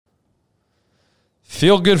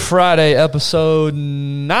Feel Good Friday, episode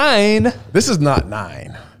 9. This is not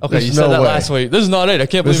 9. Okay, you said that last week. This is not 8. I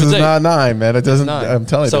can't believe it's 8. This is not 9, man. It doesn't. I'm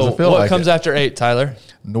telling you, it doesn't feel like it. So what comes after 8, Tyler?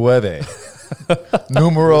 9.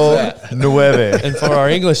 Numero 9. And for our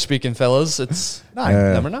English-speaking fellas, it's 9.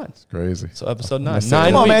 Yeah. Number 9. It's crazy. So episode 9.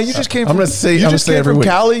 Come on, man. You just came from, I'm gonna say every week.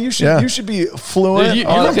 Cali. You should be fluent. Dude,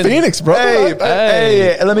 I'm from Phoenix, bro.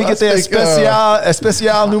 Hey, let me get the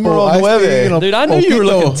especial numero 9. Dude, I knew you were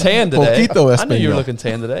looking tan today. Poquito I knew you were Espanol. looking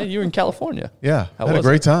tan today. You were in California. Yeah, How had a was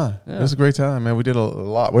great it? time. Yeah. It was a great time, man. We did a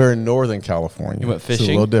lot. We're in Northern California. You went It's a fishing?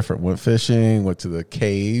 little different. Went fishing. Went to the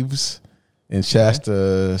caves in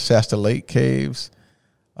Shasta Lake caves.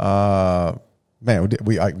 Man,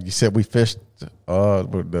 you said we fished.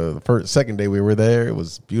 The second day we were there, it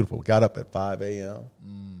was beautiful. Got up at 5 a.m.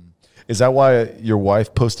 Is that why your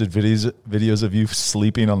wife posted videos of you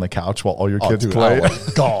sleeping on the couch while all your kids played? I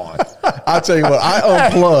was gone. I'll tell you what, I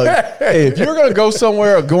unplugged. Hey, if you're gonna go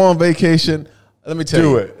somewhere or go on vacation, let me tell you,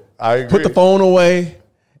 Do it. I agree. put the phone away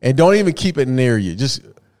and don't even keep it near you. Just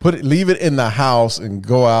leave it in the house and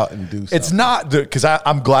go out and do something. It's not because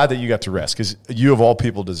I'm glad that you got to rest because you of all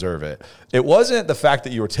people deserve it. It wasn't the fact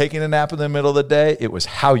that you were taking a nap in the middle of the day. It was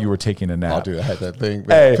how you were taking a nap. Oh, dude, I had that thing.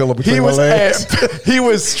 Hey, pillow between he my was legs. he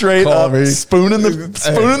was straight Call up me. spooning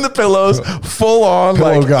the pillows, full on,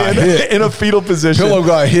 Pillow got hit. in a fetal position. Pillow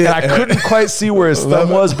got hit. And I couldn't quite see where his thumb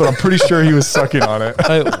was, but I'm pretty sure he was sucking on it.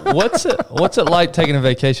 Hey, what's it like taking a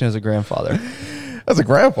vacation as a grandfather? As a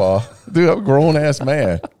grandpa, dude, I'm a grown ass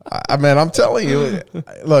man. I'm telling you,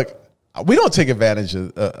 look, we don't take advantage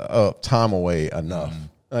of time away enough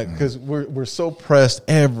because we're so pressed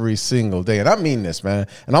every single day, and I mean this, man.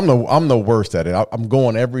 And I'm the worst at it. I'm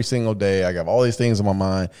going every single day. I got all these things in my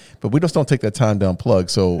mind, but we just don't take that time to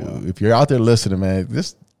unplug. So if you're out there listening, man,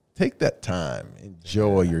 just take that time,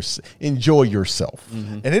 enjoy yourself.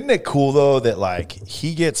 And isn't it cool though that like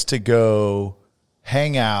he gets to go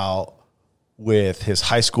hang out with his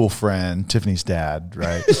high school friend, Tiffany's dad,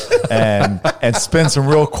 right? and spend some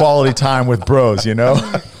real quality time with bros, you know?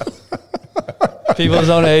 People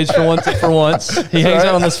his own age for once. He hangs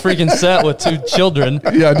out on this freaking set with 2 children.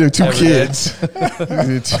 Yeah, I do. 2 Every day. kids.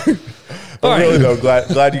 But really though,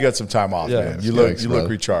 glad you got some time off, Yeah. man. You Thanks, look brother.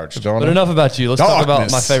 recharged. But enough about you. Let's talk about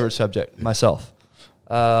Darkness. my favorite subject, myself.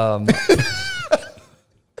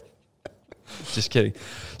 Just kidding.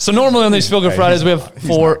 So normally on these Feel Good Fridays, we have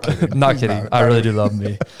 4. Not kidding. I really do love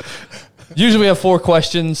me. Usually we have 4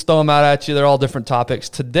 questions, throw them out at you. They're all different topics.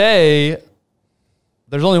 Today,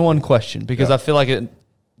 there's only one question because I feel like it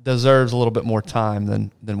deserves a little bit more time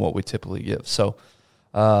than what we typically give. So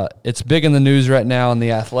it's big in the news right now in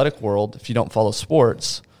the athletic world. If you don't follow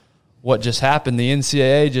sports, what just happened, the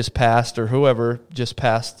NCAA just passed, or whoever just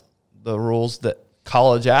passed the rules that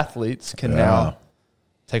college athletes can now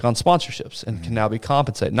take on sponsorships and can now be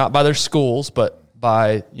compensated, not by their schools, but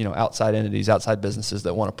by, outside entities, outside businesses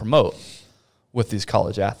that want to promote with these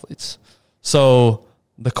college athletes. So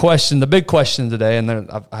the big question today, and then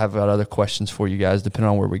I have got other questions for you guys, depending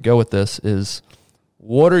on where we go with this, is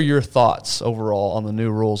what are your thoughts overall on the new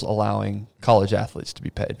rules allowing college athletes to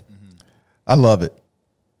be paid? I love it.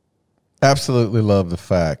 Absolutely love the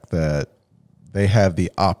fact that they have the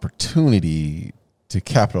opportunity to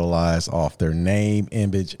capitalize off their name,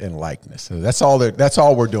 image, and likeness. So that's all we're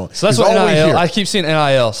doing. So that's It's what all we NIL, hear. I keep seeing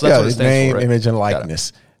NIL, so that's what it stands name, for, right? image, and Got it.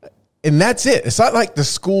 likeness. And that's it. It's not like the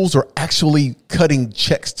schools are actually cutting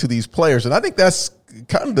checks to these players. And I think that's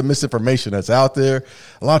kind of the misinformation that's out there.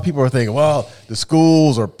 A lot of people are thinking, well, the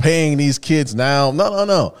schools are paying these kids now.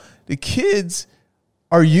 No. The kids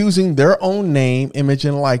are using their own name, image,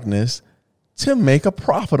 and likeness to make a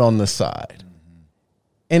profit on the side.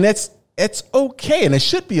 And it's okay, and it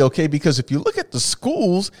should be okay, because if you look at the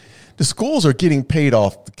schools are getting paid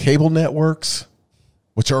off the cable networks,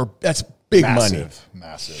 that's big money.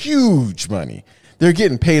 Massive. Huge money. They're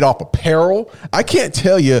getting paid off apparel. I can't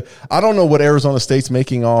tell you, I don't know what Arizona State's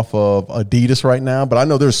making off of Adidas right now, but I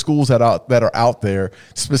know there's schools that are out there,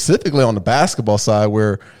 specifically on the basketball side,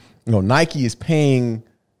 where Nike is paying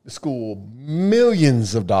the school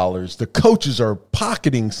millions of dollars. The coaches are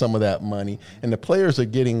pocketing some of that money, and the players are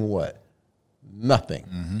getting what? Nothing.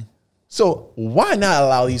 Mm-hmm. So why not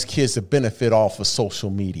allow these kids to benefit off of social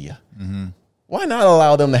media? Mm-hmm. Why not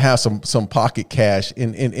allow them to have some pocket cash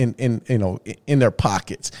in their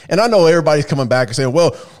pockets? And I know everybody's coming back and saying,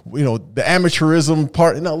 well, the amateurism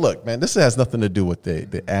part. No, look, man, this has nothing to do with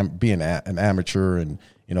being an amateur and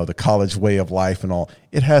the college way of life and all.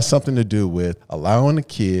 It has something to do with allowing a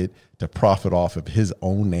kid to profit off of his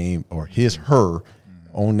own name or her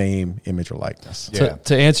own name, image, or likeness. Yeah.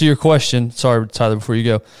 To answer your question, sorry, Tyler, before you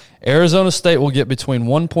go, Arizona State will get between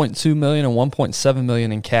 $1.2 million and $1.7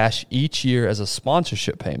 million in cash each year as a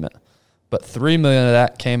sponsorship payment, but $3 million of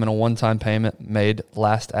that came in a one-time payment made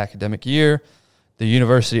last academic year. The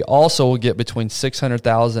university also will get between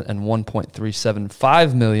 $600,000 and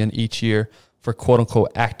 $1.375 million each year for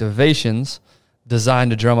quote-unquote activations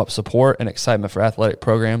designed to drum up support and excitement for athletic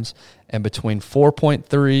programs, and between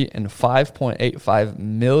 $4.3 and $5.85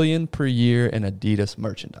 million per year in Adidas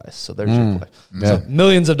merchandise. So there's your question. Yeah. So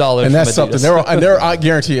millions of dollars. And that's from Adidas. something. I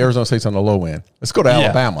guarantee Arizona State's on the low end. Let's go to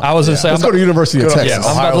Alabama. I was going to say, Let's go to University of Texas.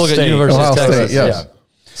 I'm about to look Ohio at University Ohio of Texas. State, yes.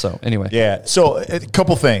 Yeah. So anyway, Yeah. So a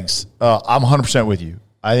couple things. I'm 100% with you.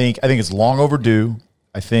 I think it's long overdue.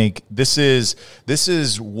 I think this is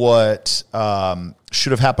what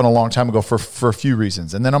should have happened a long time ago for a few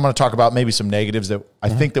reasons, and then I'm going to talk about maybe some negatives that I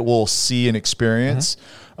think that we'll see and experience,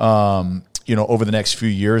 over the next few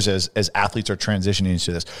years as athletes are transitioning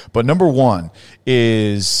into this. But number one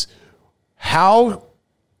is, how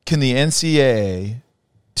can the NCAA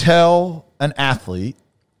tell an athlete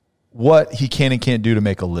what he can and can't do to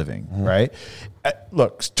make a living, right?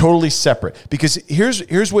 Look, totally separate, because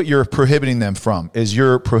here's what you're prohibiting them from, is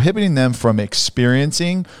you're prohibiting them from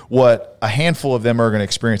experiencing what a handful of them are going to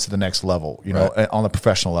experience at the next level, on the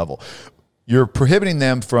professional level. You're prohibiting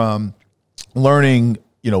them from learning,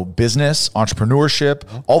 business,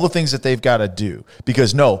 entrepreneurship, all the things that they've got to do,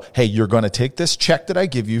 because you're going to take this check that I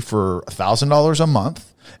give you for $1,000 a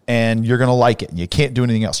month, and you're going to like it, and you can't do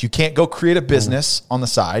anything else. You can't go create a business on the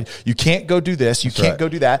side. You can't go do this. You can't go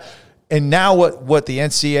do that. And now what the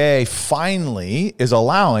NCAA finally is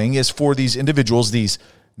allowing is for these individuals, these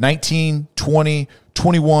 19, 20,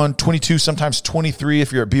 21, 22, sometimes 23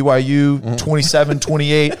 if you're at BYU, 27,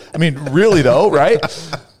 28. I mean, really though, right?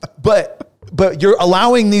 But you're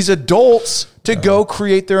allowing these adults to go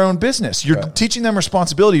create their own business. You're teaching them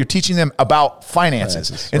responsibility. You're teaching them about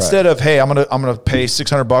finances. Instead of, hey, I'm gonna pay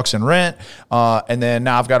 $600 in rent, and then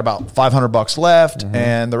now I've got about $500 left,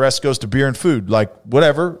 and the rest goes to beer and food. Like,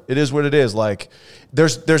 whatever, it is what it is. Like,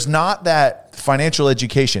 there's not that financial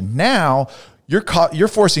education. Now you're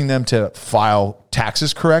forcing them to file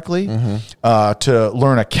taxes correctly, to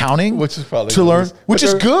learn accounting, which is probably which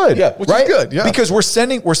is good. Yeah, which right? is good. Yeah, because we're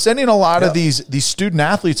sending a lot of these student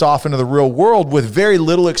athletes off into the real world with very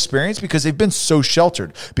little experience, because they've been so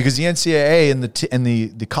sheltered. Because the NCAA and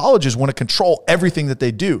the colleges want to control everything that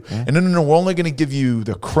they do. And no, we're only going to give you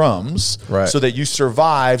the crumbs so that you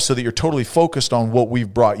survive, so that you're totally focused on what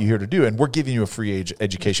we've brought you here to do. And we're giving you a free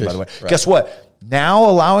education, by the way. Guess what? Now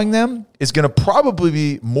allowing them is going to probably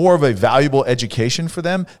be more of a valuable education for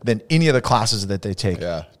them than any of the classes that they take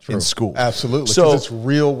in school. Absolutely. So it's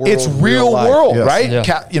real world. It's real world, yes.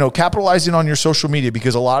 right? Yeah. Capitalizing on your social media,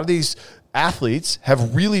 because a lot of these athletes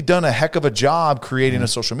have really done a heck of a job creating a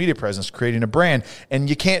social media presence, creating a brand, and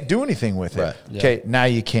you can't do anything with it. Okay, now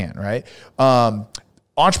you can, right?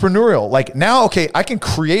 Entrepreneurial, like now, I can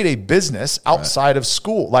create a business outside of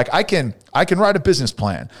school. Like I can write a business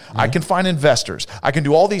plan. I can find investors. I can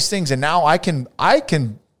do all these things, and now I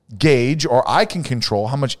can gauge, or I can control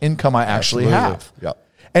how much income I actually have. Yep.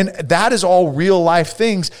 And that is all real life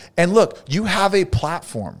things. And look, you have a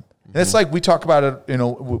platform. And it's like we talk about it,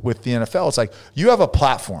 with the NFL. It's like you have a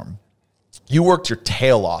platform. You worked your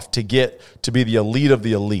tail off to get to be the elite of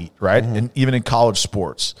the elite, right? And even in college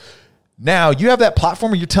sports. Now you have that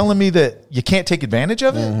platform, and you're telling me that you can't take advantage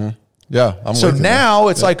of it? Yeah. So now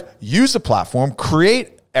it's like, use the platform,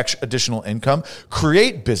 create additional income,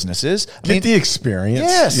 create businesses. Get the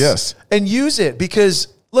experience. Yes. And use it,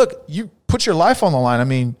 because look, you put your life on the line. I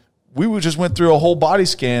mean, we just went through a whole body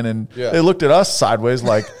scan, and they looked at us sideways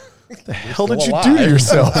like, what the hell did you do to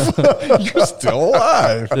yourself? You're still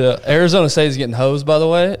alive. Yeah, Arizona State is getting hosed, by the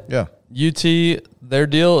way. Yeah. UT, their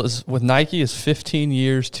deal is with Nike is 15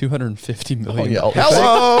 years, $250 million.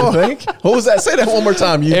 Hello. What was that? Say that one more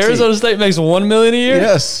time. UT. Arizona State makes $1 million a year.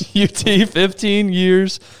 Yes. UT 15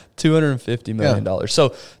 years, $250 million.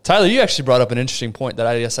 So Tyler, you actually brought up an interesting point that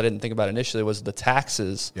I guess I didn't think about initially, was the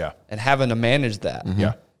taxes. And having to manage that.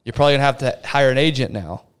 You're probably gonna have to hire an agent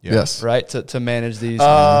now. Yes. Right, to manage these.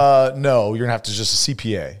 No, you're gonna have to just a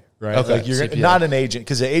CPA. Right. Okay. Like you're CPA. not an agent,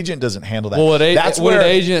 because the agent doesn't handle that. Well, would an agent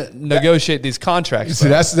agent negotiate these contracts? See,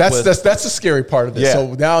 that's the scary part of this. Yeah.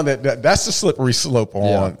 So now that's the slippery slope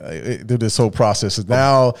on through this whole process. Is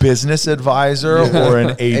now business advisor or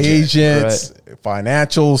an agent. Agents,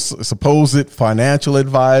 supposed financial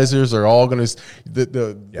advisors are all going to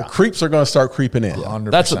the creeps are going to start creeping in.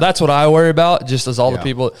 100%. That's what I worry about. Just as all the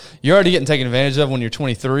people you're already getting taken advantage of when you're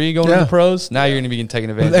 23 going to the pros. Now you're going to be getting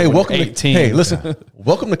taken advantage of when you're 18. Listen,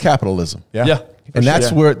 welcome to capitalism. Yeah. And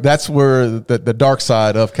that's where the dark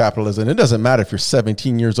side of capitalism. It doesn't matter if you're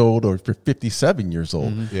 17 years old or if you're 57 years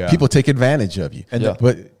old. Yeah. People take advantage of you. And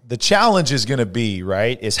the challenge is going to be,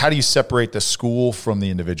 right, is how do you separate the school from the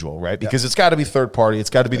individual, right? Because it's got to be third party. It's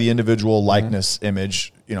got to be the individual likeness,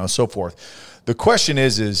 image, so forth. The question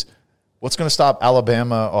is what's going to stop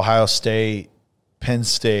Alabama, Ohio State, Penn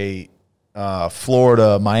State,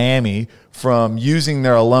 Florida, Miami from using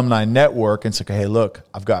their alumni network and say, hey, look,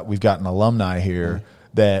 we've got an alumni here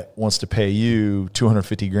that wants to pay you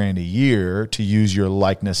 $250,000 a year to use your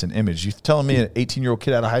likeness and image. You telling me an 18-year-old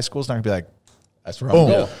kid out of high school is not going to be like, that's right. boom.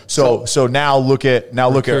 Yeah. So now look at from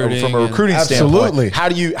a recruiting absolutely.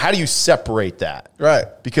 standpoint. How do you separate that? Right.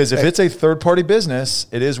 Because if it's a third party business,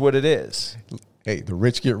 it is what it is. Hey, the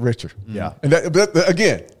rich get richer. Yeah. And but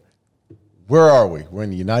again, where are we? We're in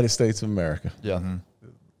the United States of America. Yeah. Mm-hmm.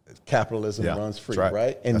 Capitalism runs free, right?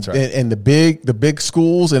 right? And, that's right. And the big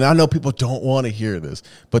schools, and I know people don't want to hear this,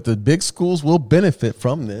 but the big schools will benefit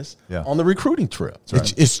from this on the recruiting trail.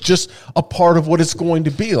 Right. It's just a part of what it's going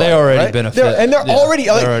to be like. They already benefit.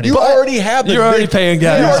 You already have the You're already paying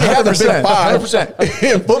guys. You already have the big 5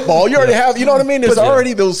 in football. You already have, you know what I mean? There's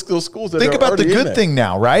already those schools that think are about the good there. thing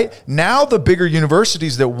now, right? Now the bigger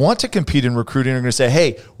universities that want to compete in recruiting are going to say,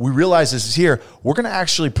 hey, we realize this is here. We're going to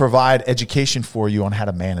actually provide education for you on how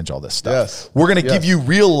to manage all this stuff. Yes. We're going to give you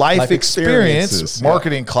real life experiences, experience,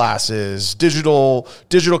 marketing classes, digital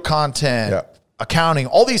content, accounting,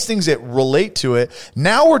 all these things that relate to it.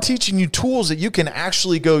 Now we're teaching you tools that you can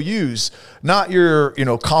actually go use, not your,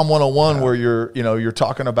 Com 101 where you're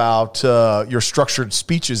talking about your structured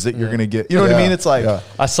speeches that you're going to get. You know what I mean? It's like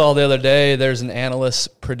I saw the other day. There's an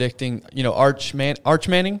analyst predicting, Arch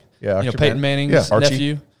Manning, Peyton Manning's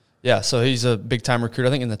nephew. Yeah, so he's a big-time recruiter.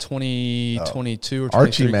 I think in the 2022 or 23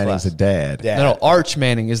 Archie Manning's class. a dad. No, Arch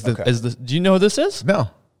Manning is the Do you know who this is?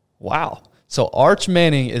 No. Wow. So Arch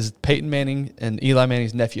Manning is Peyton Manning and Eli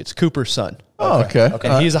Manning's nephew. It's Cooper's son. Oh, okay.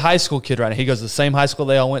 And he's a high school kid right now. He goes to the same high school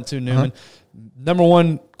they all went to, Newman. Number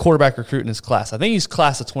one quarterback recruit in his class. I think he's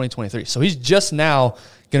class of 2023. So he's just now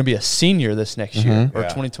going to be a senior this next year or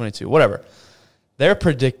 2022, whatever. They're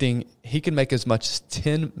predicting he can make as much as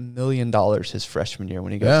 $10 million his freshman year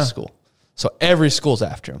when he goes to school. So every school's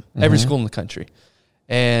after him, every school in the country.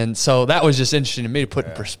 And so that was just interesting to me to put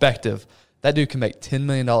in perspective. That dude can make $10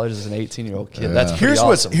 million as an 18-year-old kid. That's pretty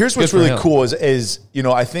awesome. Here's what's really cool is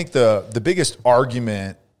I think the biggest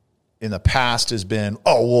argument in the past has been,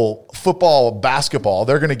 football, basketball,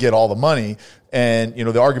 they're going to get all the money. And,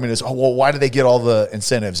 the argument is, why do they get all the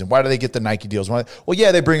incentives and why do they get the Nike deals? Well,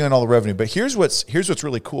 yeah, they bring in all the revenue. But here's what's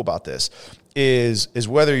really cool about this is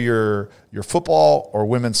whether you're football or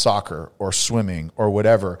women's soccer or swimming or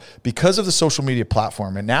whatever, because of the social media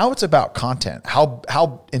platform. And now it's about content,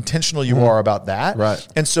 how intentional you are about that. Right.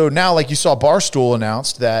 And so now, like you saw Barstool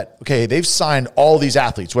announced that, okay, they've signed all these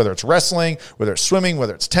athletes, whether it's wrestling, whether it's swimming,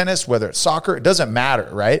 whether it's tennis, whether it's soccer, it doesn't matter,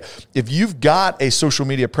 right? If you've got a social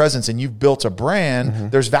media presence and you've built a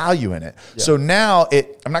brand, there's value in it. Yeah. So now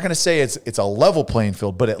I'm not going to say it's a level playing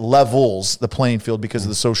field, but it levels the playing field because of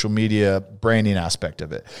the social media branding aspect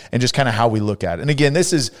of it and just kind of how we look at it. And again,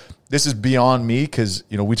 this is beyond me because,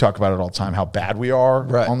 we talk about it all the time, how bad we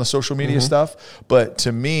are on the social media stuff. But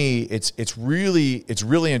to me, it's really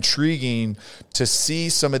intriguing to see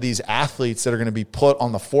some of these athletes that are going to be put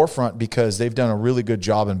on the forefront because they've done a really good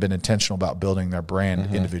job and been intentional about building their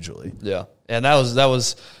brand individually. Yeah. And that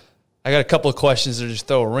was I got a couple of questions that just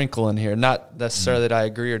throw a wrinkle in here. Not necessarily that I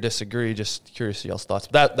agree or disagree, just curious to y'all's thoughts.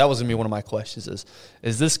 But that was going to be one of my questions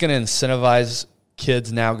is this going to incentivize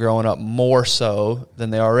kids now growing up more so than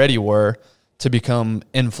they already were to become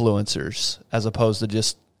influencers as opposed to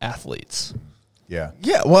just athletes? Yeah.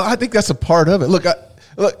 Yeah, well, I think that's a part of it. Look,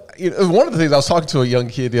 one of the things I was talking to a young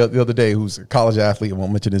kid the other day who's a college athlete, I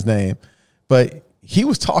won't mention his name, but he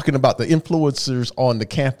was talking about the influencers on the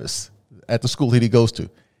campus at the school that he goes to.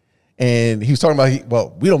 And he was talking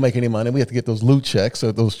about, we don't make any money. We have to get those loot checks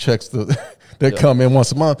or those checks that come in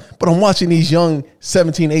once a month. But I'm watching these young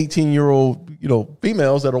 17, 18-year-old,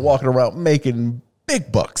 females that are walking around making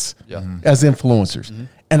big bucks as influencers. Mm-hmm.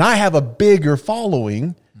 And I have a bigger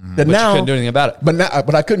following that but now. You couldn't do anything about it.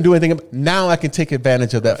 But I couldn't do anything. Now I can take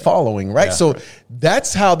advantage of that following, right? Yeah. So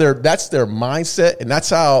that's their mindset. And that's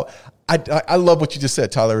how I love what you just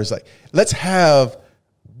said, Tyler, is like,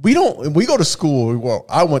 we go to school. Well,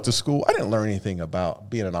 I went to school. I didn't learn anything about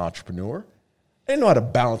being an entrepreneur. I didn't know how to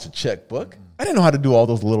balance a checkbook. I didn't know how to do all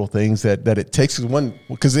those little things that it takes.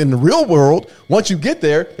 Because in the real world, once you get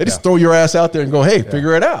there, they just throw your ass out there and go, hey,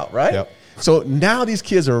 figure it out, right? Yep. So now these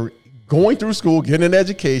kids are going through school, getting an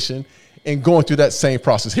education, and going through that same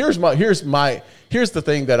process. Here's the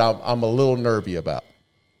thing that I'm a little nervy about,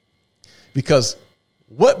 because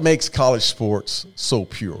what makes college sports so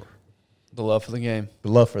pure? The love for the game.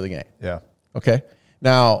 The love for the game. Yeah. Okay.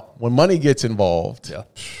 Now, when money gets involved, Yeah.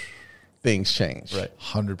 things change. Right.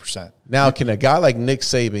 100%. Now, can a guy like Nick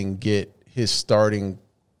Saban get his starting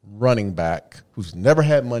running back who's never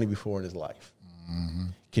had money before in his life? Mm-hmm.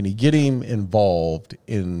 Can he get him involved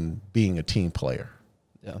in being a team player?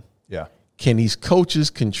 Yeah. Yeah. Can these coaches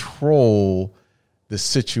control the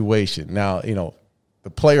situation? Now, the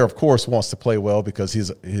player, of course, wants to play well because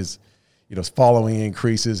his following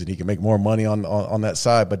increases and he can make more money on that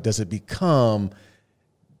side. But does it become,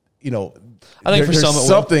 I think for some it will.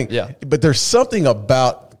 something? Yeah. But there's something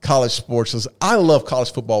about college sports. I love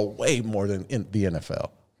college football way more than in the NFL.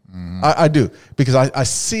 I do, because I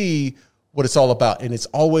see what it's all about, and it's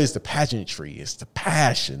always the pageantry. It's the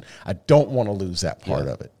passion. I don't want to lose that part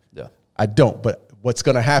of it. Yeah. I don't. But what's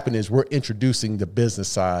going to happen is we're introducing the business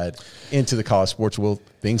side into the college sports world.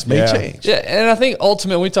 Things may change. Yeah, and I think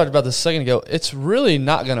ultimately, we talked about this a second ago, it's really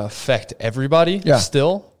not going to affect everybody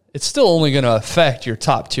still. It's still only going to affect your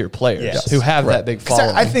top tier players who have that big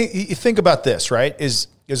following. I think you think about this, right? Is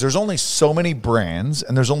there's only so many brands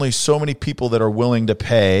and there's only so many people that are willing to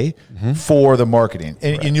pay for the marketing.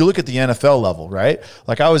 And you look at the NFL level, right?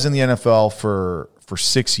 Like I was in the NFL for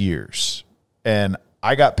 6 years and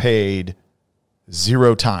I got paid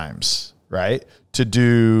 0 times, right, to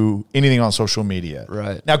do anything on social media.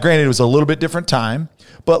 Right. Now, granted, it was a little bit different time,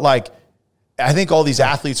 but like I think all these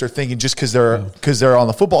athletes are thinking just because they're on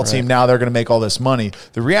the football team now they're going to make all this money.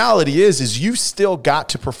 The reality is you still got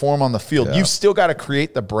to perform on the field. Yeah. You've still got to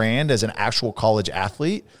create the brand as an actual college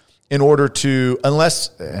athlete in order to,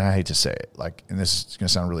 unless, and I hate to say it, like, and this is going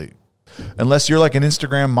to sound really, unless you're like an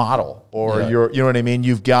Instagram model or you know what I mean?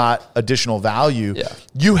 You've got additional value. Yeah.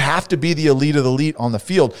 You have to be the elite of the elite on the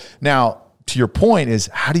field. Now, to your point is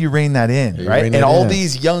how do you rein that in, right? And all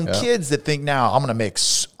these young kids that think now I'm going to make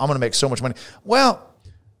so much money. Well,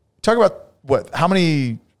 talk about how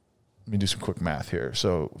many, let me do some quick math here.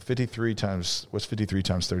 So 53 times, what's 53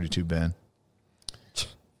 times 32, Ben?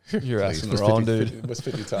 You're asking the wrong dude. What's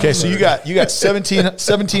 50 times? Okay, so you got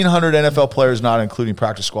 1,700 NFL players, not including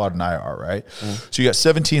practice squad and IR, right? So you got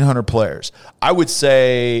 1,700 players. I would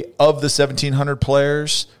say of the 1,700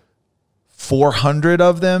 players, 400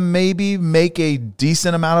 of them maybe make a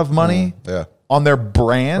decent amount of money on their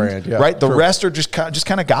brand right? The rest are just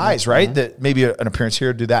kind of guys, right? That maybe an appearance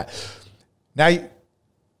here, do that. Now,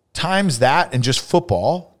 times that and just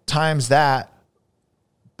football, times that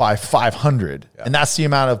by 500. And that's the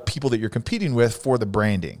amount of people that you're competing with for the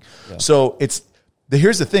branding. Yeah. So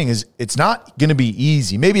here's the thing is it's not going to be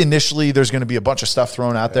easy. Maybe initially there's going to be a bunch of stuff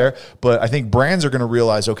thrown out there, but I think brands are going to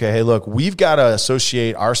realize, okay, hey, look, we've got to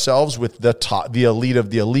associate ourselves with the top, the elite of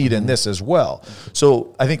the elite in this as well.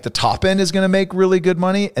 So I think the top end is going to make really good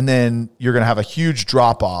money, and then you're going to have a huge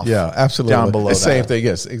drop off. Yeah, absolutely. Down below the same thing,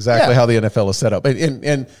 yes, exactly how the NFL is set up,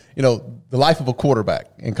 and the life of a quarterback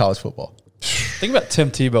in college football. Think about Tim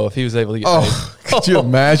Tebow if he was able to get paid. Could you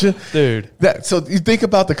imagine? Dude. So you think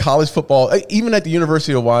about the college football, even at the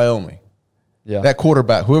University of Wyoming, that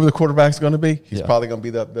quarterback, whoever the quarterback's going to be, he's probably going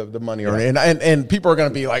to be the money earner. And people are going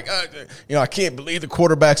to be like, I can't believe the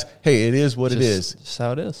quarterbacks. Hey, it is what it is. Just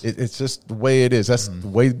how it is. It's just the way it is. That's the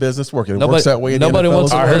way business works. It works that way in the NFL. Nobody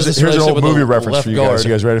wants to here's an old movie reference for you guys. You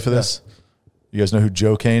guys ready for this? You guys know who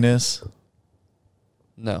Joe Kane is?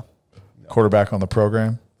 No. Quarterback on The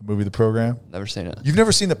Program. Movie The Program? Never seen it. You've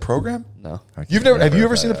never seen The Program? No. Have you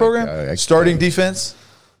ever seen The Program? Starting defense?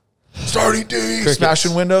 Starting D.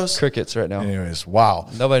 Smashing windows? Crickets right now. Anyways, wow.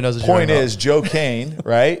 Nobody knows what Point is, Joe Kane,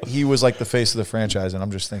 right? He was like the face of the franchise, and I'm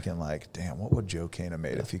just thinking like, damn, what would Joe Kane have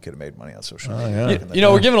made if he could have made money on social media?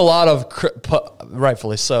 We're giving a lot of,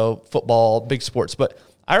 rightfully so, football, big sports, but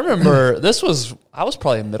I remember I was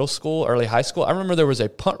probably in middle school, early high school. I remember there was a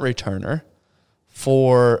punt returner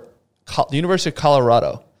for the University of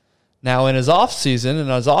Colorado. Now, in his off season and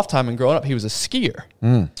his off time and growing up, he was a skier.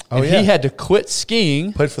 He had to quit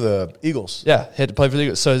skiing. Played for the Eagles. Yeah, he had to play for the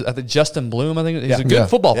Eagles. So I think Justin Bloom, he's a good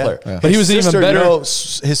football player. Yeah. But he was even better.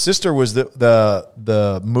 His sister was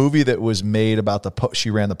the movie that was made about she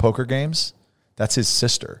ran the poker games. That's his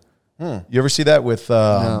sister. You ever see that with,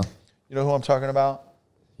 no. You know who I'm talking about?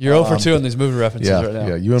 You're 0 for 2 on these movie references right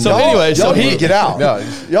now. Yeah, so he get out.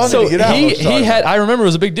 Y'all need to get out. He had. I remember it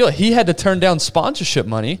was a big deal. He had to turn down sponsorship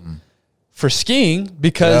money for skiing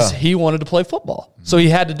because he wanted to play football. So he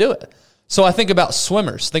had to do it. So I think about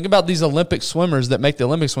swimmers. Think about these Olympic swimmers that make the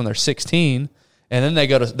Olympics when they're 16 and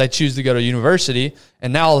then they choose to go to university,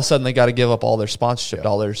 and now all of a sudden they got to give up all their sponsorship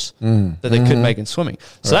dollars that they couldn't make in swimming.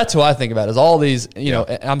 So that's who I think about, is all these,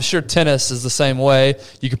 I'm sure tennis is the same way.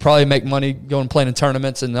 You could probably make money going playing in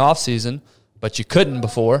tournaments in the off season, but you couldn't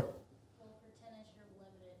before.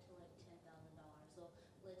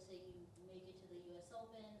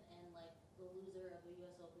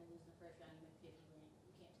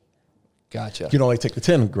 Gotcha. You can only take the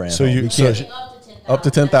 10 grand. So home. you can't- up to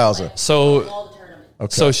 10,000. So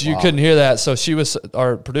you couldn't hear that. So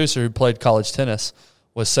our producer who played college tennis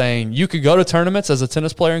was saying you could go to tournaments as a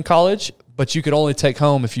tennis player in college, but you could only take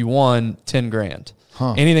home, if you won, 10 grand.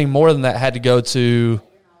 Anything more than that had to go to,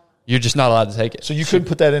 you're just not allowed to take it. So you couldn't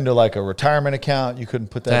put that into like a retirement account. You couldn't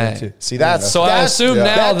put that into. See, that's I assume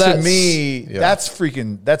now that to me,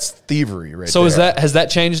 that's thievery, right? So there. has that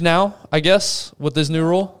changed now? I guess with this new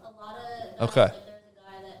rule. Okay. There's a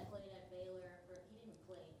guy that played at Baylor. He didn't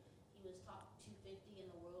play. He was top 250 in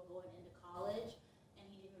the world going into college, and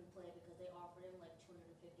he didn't play because they offered him like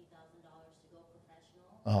 $250,000 to go professional.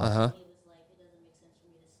 And he was like, it doesn't make sense for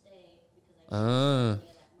me to stay because I can't get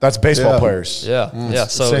that. That's baseball players. Yeah.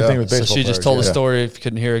 So Same thing with baseball So she just players, told a story, if you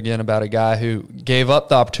couldn't hear again, about a guy who gave up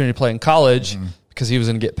the opportunity to play in college because he was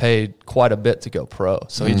going to get paid quite a bit to go pro.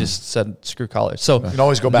 So he just said, screw college. So You can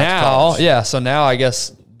always go back to now, college. yeah. So now I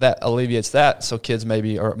guess that alleviates that. So kids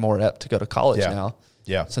maybe are more apt to go to college now.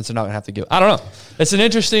 Yeah. Since they're not going to have to give. I don't know. It's an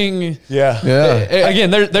interesting. Yeah. Again,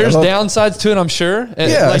 there's downsides to it, I'm sure.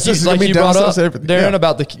 Yeah, Like you brought up, to everything. Darren,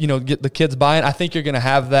 about get the kids buying. I think you're going to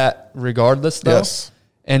have that regardless, though. Yes.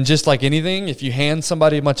 And just like anything, if you hand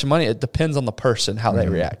somebody a bunch of money, it depends on the person how they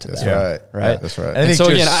react to That's that. right. Right. That's right. And so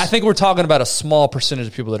again, I think we're talking about a small percentage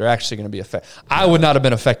of people that are actually going to be affected. I would not have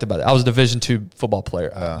been affected by that. I was a Division II football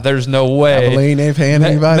player. There's no way. Abilene ain't paying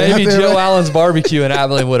anybody. Maybe out there, Joe right? Allen's barbecue in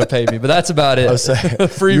Abilene would have paid me, but that's about it.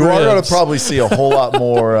 Free You are going ribs. to probably see a whole lot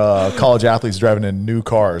more college athletes driving in new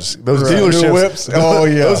cars. Those Right. dealerships, New whips. Oh,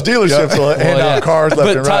 yeah. those dealerships will hand Well, out cars left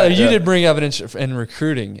but and Tyler, right. you did bring evidence in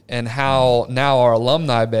recruiting and how now our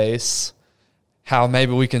alumni base, how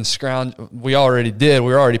maybe we can scrounge. We already did.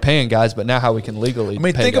 We were already paying guys, but now how we can legally. I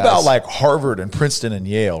mean, pay think guys. about like Harvard and Princeton and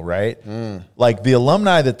Yale, right? Like the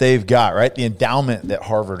alumni that they've got, right? The endowment that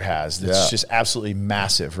Harvard has, that's just absolutely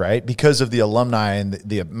massive, right? Because of the alumni and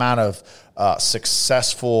the amount of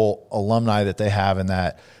successful alumni that they have in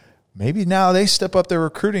that. Maybe now they step up their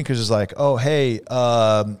recruiting because it's like, oh, hey,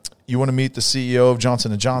 you want to meet the CEO of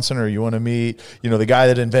Johnson & Johnson, or you want to meet, the guy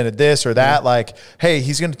that invented this or that. Like, hey,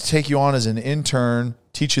 he's going to take you on as an intern,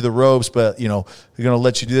 teach you the ropes, but, they're going to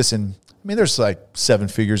let you do this. And I mean, there's like 7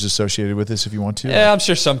 figures associated with this if you want to. Yeah, I'm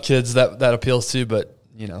sure some kids that appeals to, but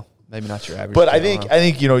maybe not your average. But kid, I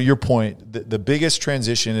think your point. The biggest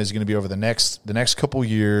transition is going to be over the next couple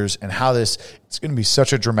years, and how it's going to be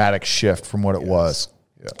such a dramatic shift from what it was.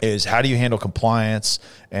 Yeah. Is how do you handle compliance,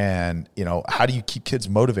 and how do you keep kids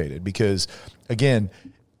motivated? Because again,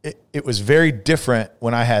 it was very different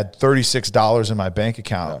when I had $36 in my bank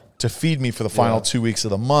account to feed me for the final 2 weeks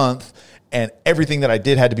of the month, and everything that I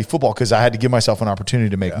did had to be football because I had to give myself an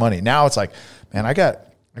opportunity to make money. Now it's like, man, I got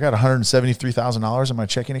 $173,000 in my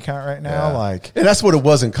checking account right now. Like, and that's what it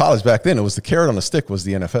was in college back then. It was the carrot on the stick was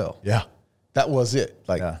the NFL. Yeah. That was it.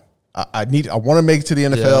 Like, I want to make it to the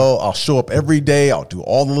NFL. I'll show up every day. I'll do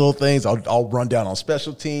all the little things. I'll run down on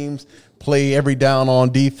special teams, play every down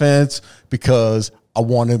on defense because I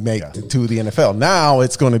want to make it to the NFL. Now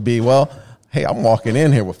it's going to be, hey, I'm walking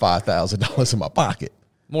in here with $5,000 in my pocket.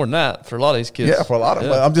 More than that for a lot of these kids. Yeah, for a lot of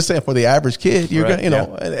them. I'm just saying for the average kid, you're going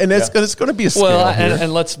to, and it's going to be a scale here.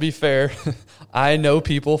 And let's be fair. I know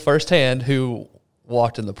people firsthand who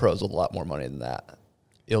walked in the pros with a lot more money than that.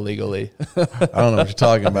 Illegally. I don't know what you're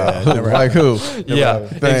talking about. Like who? Yeah,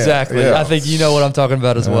 exactly. Yeah. I think you know what I'm talking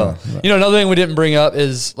about as well. Another thing we didn't bring up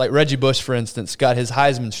is like Reggie Bush, for instance, got his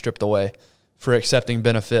Heisman stripped away for accepting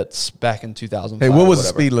benefits back in 2005. Hey, what was the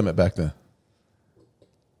speed limit back then?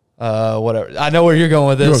 Whatever. I know where you're going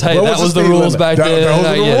with this. Hey, What that was the rules back then. Those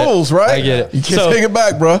are the rules, right? I get it. You can't take it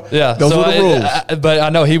back, bro. Yeah, those were the rules. But I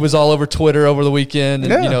know he was all over Twitter over the weekend,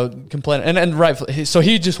 and complaining, and rightfully. So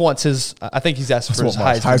he just wants his. I think he's asked for his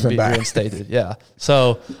Heisman to be reinstated. Yeah.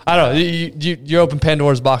 So I don't know. You open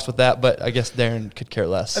Pandora's box with that, but I guess Darren could care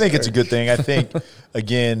less. I think it's a good thing. I think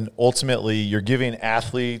again, ultimately, you're giving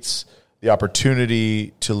athletes the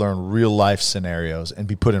opportunity to learn real life scenarios and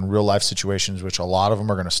be put in real life situations, which a lot of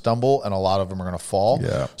them are going to stumble and a lot of them are going to fall.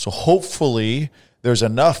 Yeah. So hopefully there's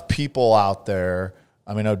enough people out there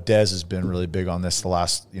I mean, I know Dez has been really big on this the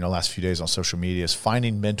last few days on social media, is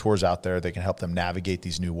finding mentors out there that can help them navigate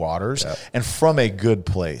these new waters and from a good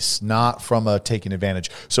place, not from a taking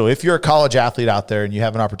advantage. So if you're a college athlete out there and you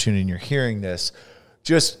have an opportunity and you're hearing this,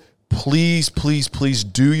 just please, please, please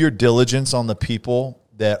do your diligence on the people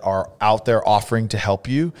that are out there offering to help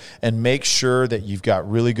you, and make sure that you've got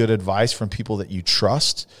really good advice from people that you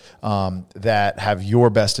trust, that have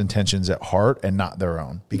your best intentions at heart and not their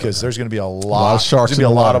own, because there's going to be a lot of sharks, a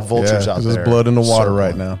lot of vultures out there. There's blood in the water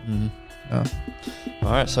right now.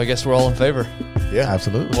 All right, so I guess we're all in favor. Yeah,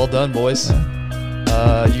 absolutely. Well done, boys.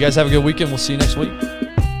 You guys have a good weekend. We'll see you next week.